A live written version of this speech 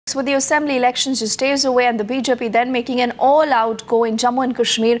With the assembly elections just days away and the BJP then making an all-out go in Jammu and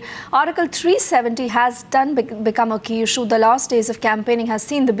Kashmir, Article 370 has become a key issue. The last days of campaigning has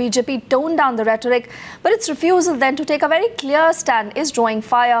seen the BJP tone down the rhetoric, but its refusal then to take a very clear stand is drawing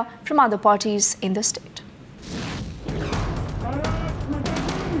fire from other parties in the state.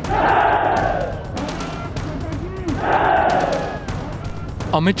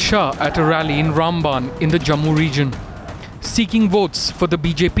 Amit Shah at a rally in Ramban in the Jammu region, seeking votes for the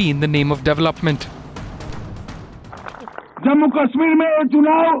BJP in the name of development. Jammu Kashmir में ये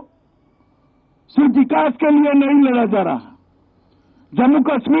चुनाव सिर्फ विकास के लिए नहीं लड़ा जा रहा। जम्मू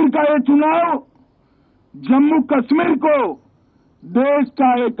कश्मीर का ये चुनाव जम्मू कश्मीर को देश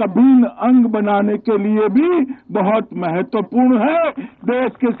का एक अभिन्न अंग बनाने के लिए भी बहुत महत्वपूर्ण है।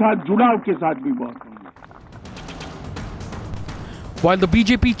 देश के साथ जुड़ाव के साथ भी बहुत। While the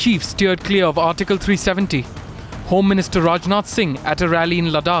BJP chief steered clear of Article 370, Home Minister Rajnath Singh at a rally in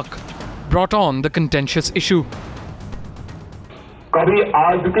Ladakh brought on the contentious issue. कभी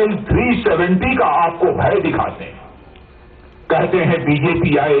आर्टिकल 370 का आपको भय दिखाते हैं, कहते हैं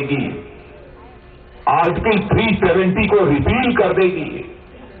बीजेपी आएगी, आर्टिकल 370 को रिपील कर देगी,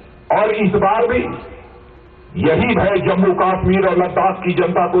 और इस बार भी यही भय जम्मू कश्मीर और लद्दाख की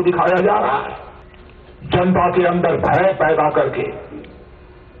जनता को दिखाया जा रहा है। जनता के अंदर भय पैदा करके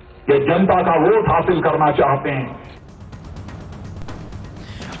ये जनता का वोट हासिल करना चाहते हैं।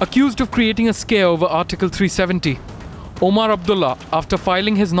 Accused of creating a scare over Article 370, Omar Abdullah, after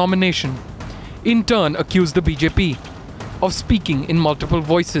filing his nomination, in turn accused the BJP of speaking in multiple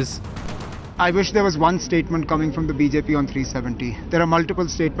voices. I wish there was one statement coming from the BJP on 370. There are multiple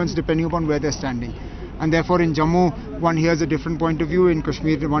statements depending upon where they're standing. And therefore in Jammu, one hears a different point of view, in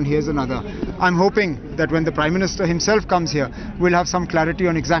Kashmir, one hears another. I'm hoping that when the Prime Minister himself comes here, we'll have some clarity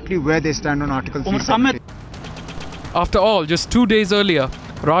on exactly where they stand on Article 370. After all, just 2 days earlier,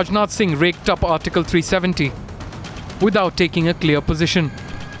 Rajnath Singh raked up Article 370 without taking a clear position.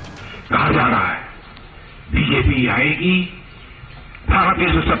 कहा जा रहा है BJP आएगी, धारा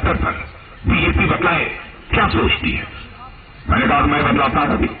 370 पर BJP बदलाए, क्या सोचती है? मैंने कहा मैं बदलाता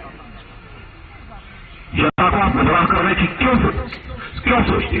नहीं। जनता को आप बदलाव करने की क्यों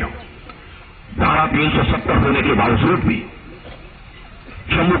सोचते हो? धारा 370 होने के बावजूद भी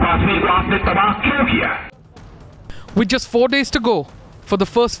जम्मू कश्मीर को आपने तबाह क्यों किया? With just 4 days to go for the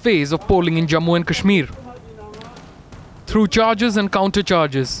first phase of polling in Jammu and Kashmir, through charges and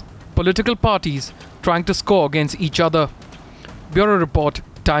counter-charges, political parties trying to score against each other. Bureau Report,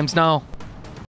 Times Now.